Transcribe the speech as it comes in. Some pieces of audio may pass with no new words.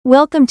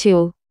Welcome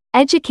to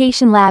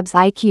Education Labs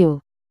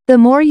IQ. The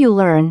more you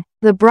learn,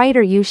 the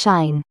brighter you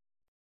shine.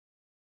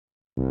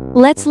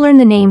 Let's learn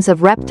the names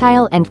of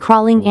reptile and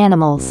crawling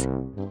animals.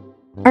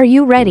 Are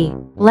you ready?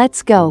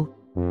 Let's go.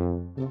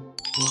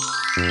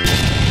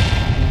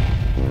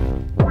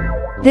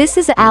 This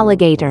is an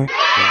alligator.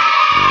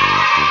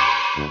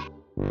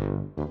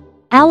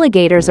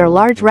 Alligators are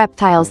large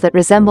reptiles that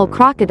resemble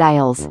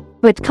crocodiles,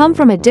 but come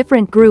from a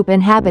different group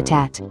and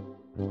habitat.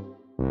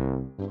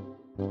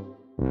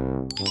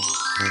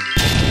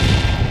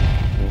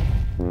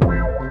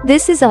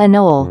 This is an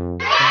anole.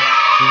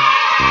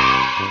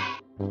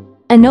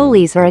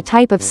 Anoles are a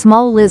type of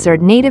small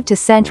lizard native to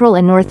Central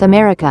and North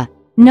America,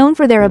 known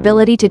for their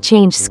ability to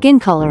change skin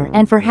color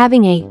and for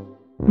having a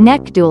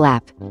neck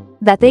dewlap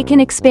that they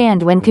can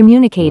expand when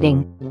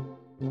communicating.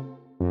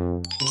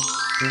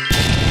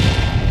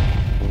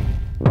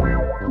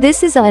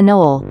 This is an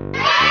anole.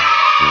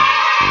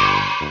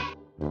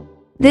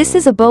 This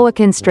is a boa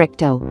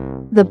constrictor.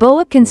 The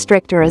boa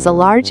constrictor is a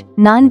large,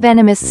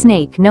 non-venomous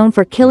snake known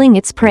for killing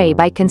its prey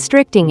by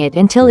constricting it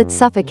until it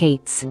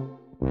suffocates.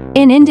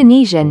 In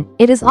Indonesian,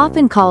 it is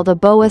often called a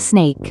boa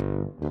snake.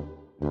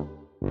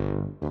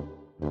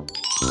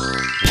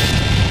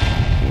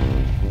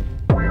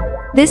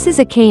 This is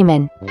a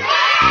caiman.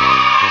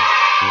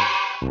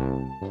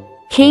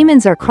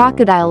 Caimans are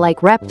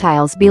crocodile-like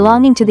reptiles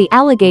belonging to the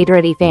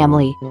Alligatoridae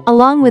family,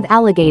 along with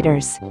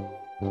alligators.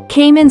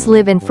 Caimans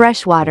live in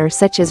freshwater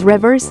such as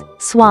rivers,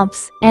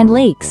 swamps, and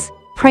lakes,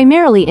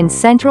 primarily in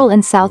Central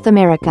and South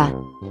America.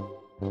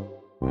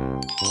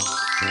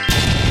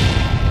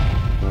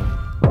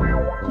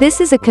 This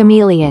is a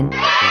chameleon.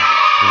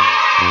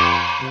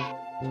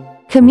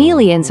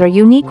 Chameleons are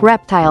unique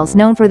reptiles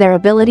known for their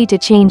ability to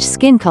change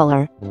skin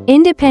color,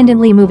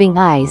 independently moving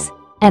eyes,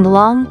 and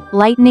long,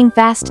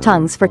 lightning-fast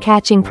tongues for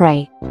catching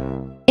prey.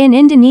 In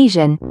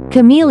Indonesian,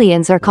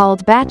 chameleons are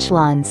called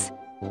bachelons.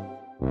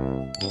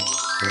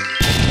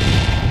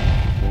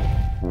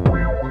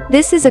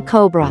 This is a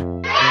cobra.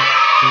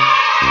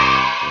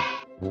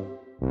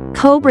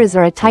 Cobras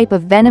are a type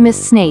of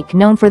venomous snake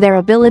known for their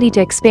ability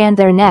to expand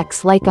their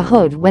necks like a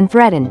hood when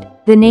threatened.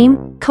 The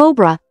name,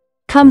 cobra,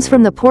 comes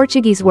from the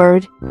Portuguese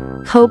word,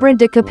 cobra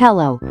de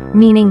capelo,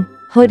 meaning,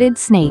 hooded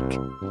snake.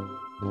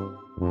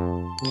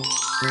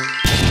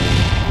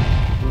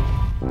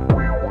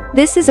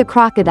 This is a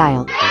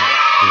crocodile.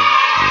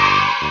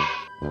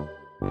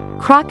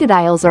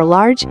 Crocodiles are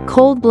large,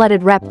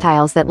 cold-blooded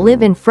reptiles that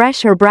live in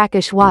fresh or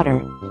brackish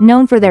water,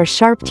 known for their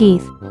sharp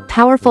teeth,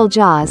 powerful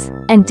jaws,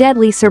 and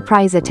deadly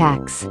surprise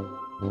attacks.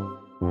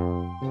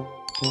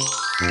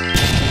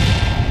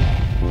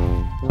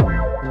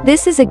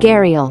 This is a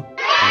gharial.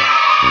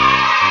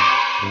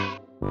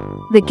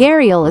 The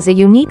gharial is a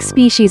unique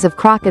species of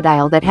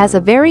crocodile that has a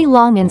very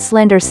long and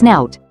slender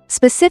snout,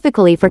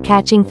 specifically for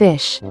catching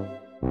fish.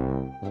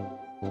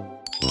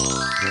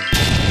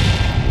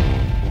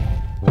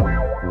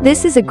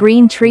 This is a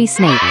green tree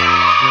snake.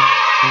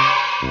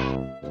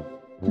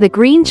 The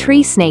green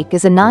tree snake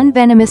is a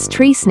non-venomous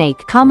tree snake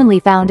commonly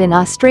found in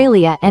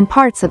Australia and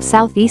parts of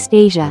Southeast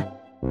Asia.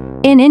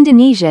 In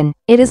Indonesian,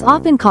 it is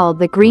often called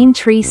the green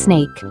tree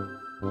snake.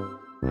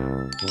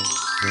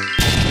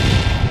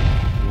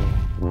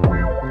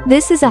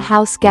 This is a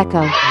house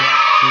gecko.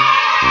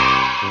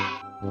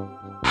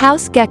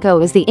 House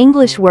gecko is the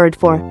English word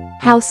for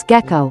house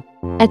gecko,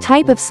 a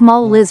type of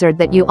small lizard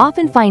that you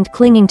often find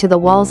clinging to the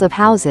walls of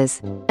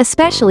houses,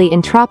 especially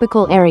in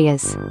tropical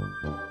areas.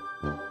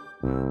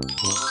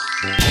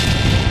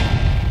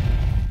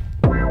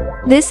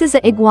 This is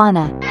an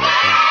iguana.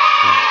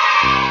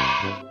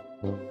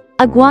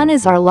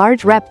 Iguanas are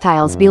large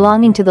reptiles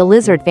belonging to the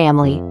lizard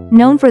family,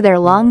 known for their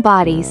long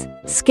bodies,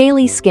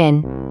 scaly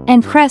skin,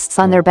 and crests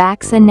on their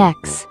backs and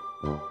necks.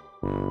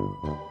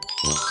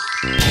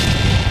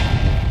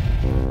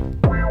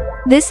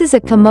 This is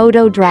a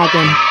Komodo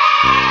dragon.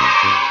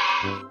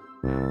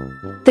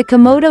 The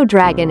Komodo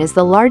dragon is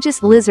the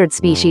largest lizard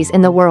species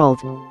in the world,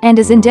 and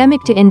is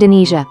endemic to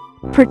Indonesia,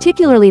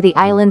 particularly the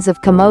islands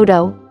of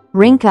Komodo,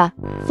 Rinca,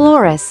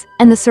 Flores,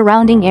 and the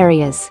surrounding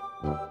areas.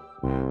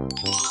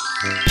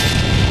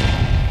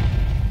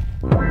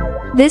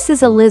 This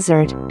is a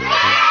lizard.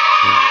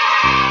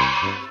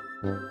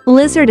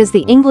 Lizard is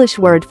the English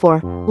word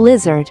for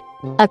lizard,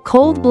 a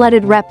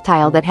cold-blooded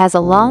reptile that has a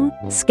long,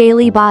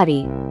 scaly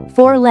body,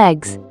 4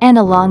 legs, and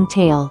a long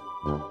tail.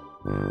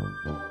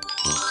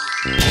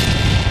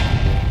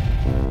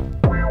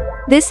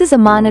 This is a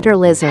monitor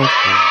lizard.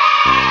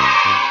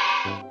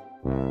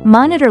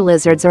 Monitor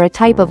lizards are a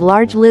type of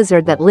large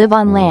lizard that live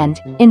on land,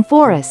 in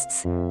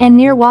forests, and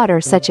near water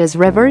such as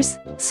rivers,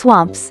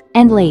 swamps,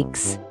 and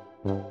lakes.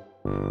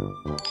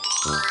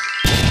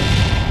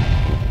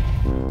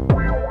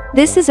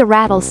 This is a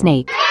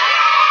rattlesnake.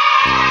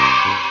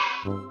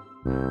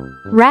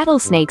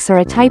 Rattlesnakes are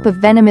a type of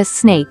venomous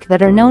snake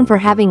that are known for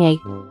having a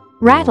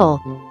rattle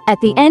at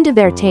the end of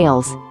their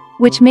tails,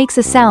 which makes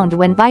a sound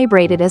when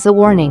vibrated as a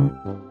warning.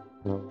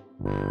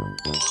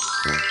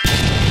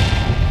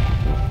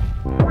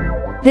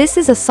 This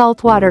is a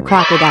saltwater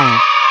crocodile.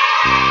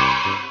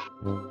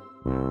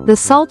 The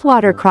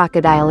saltwater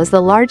crocodile is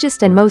the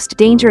largest and most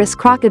dangerous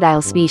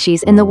crocodile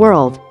species in the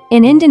world.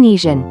 In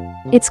Indonesian,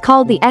 it's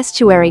called the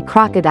estuary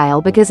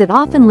crocodile because it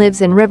often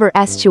lives in river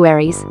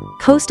estuaries,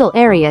 coastal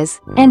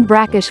areas, and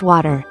brackish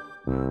water.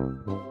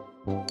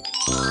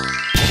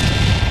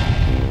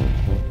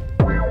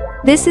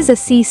 This is a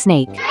sea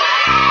snake.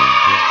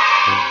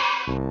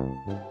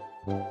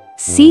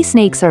 Sea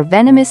snakes are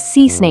venomous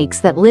sea snakes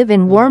that live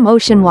in warm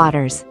ocean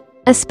waters,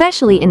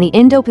 especially in the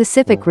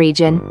Indo-Pacific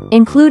region,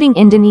 including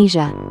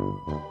Indonesia.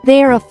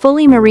 They are a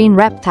fully marine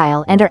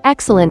reptile and are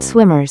excellent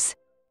swimmers.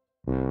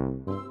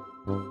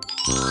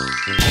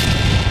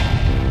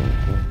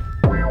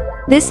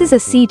 This is a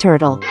sea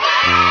turtle.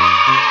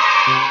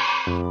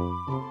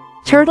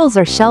 Turtles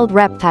are shelled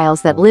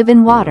reptiles that live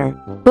in water,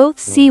 both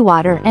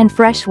seawater and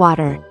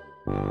freshwater.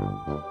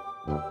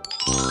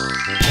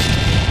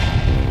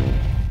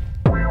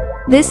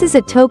 This is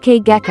a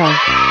tokay gecko.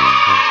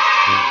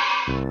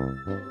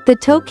 The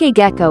tokay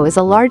gecko is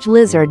a large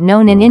lizard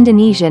known in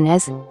Indonesian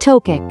as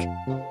tokek.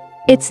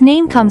 Its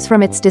name comes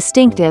from its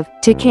distinctive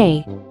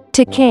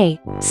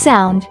tokay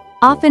sound,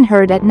 often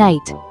heard at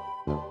night.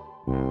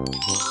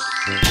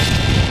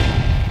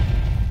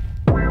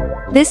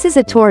 This is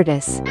a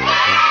tortoise.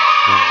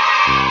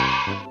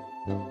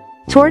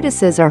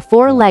 Tortoises are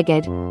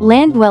four-legged,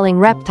 land-dwelling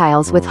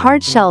reptiles with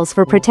hard shells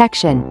for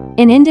protection.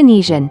 In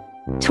Indonesian,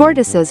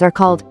 tortoises are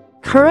called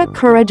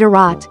kura-kura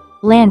darat,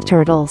 land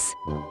turtles.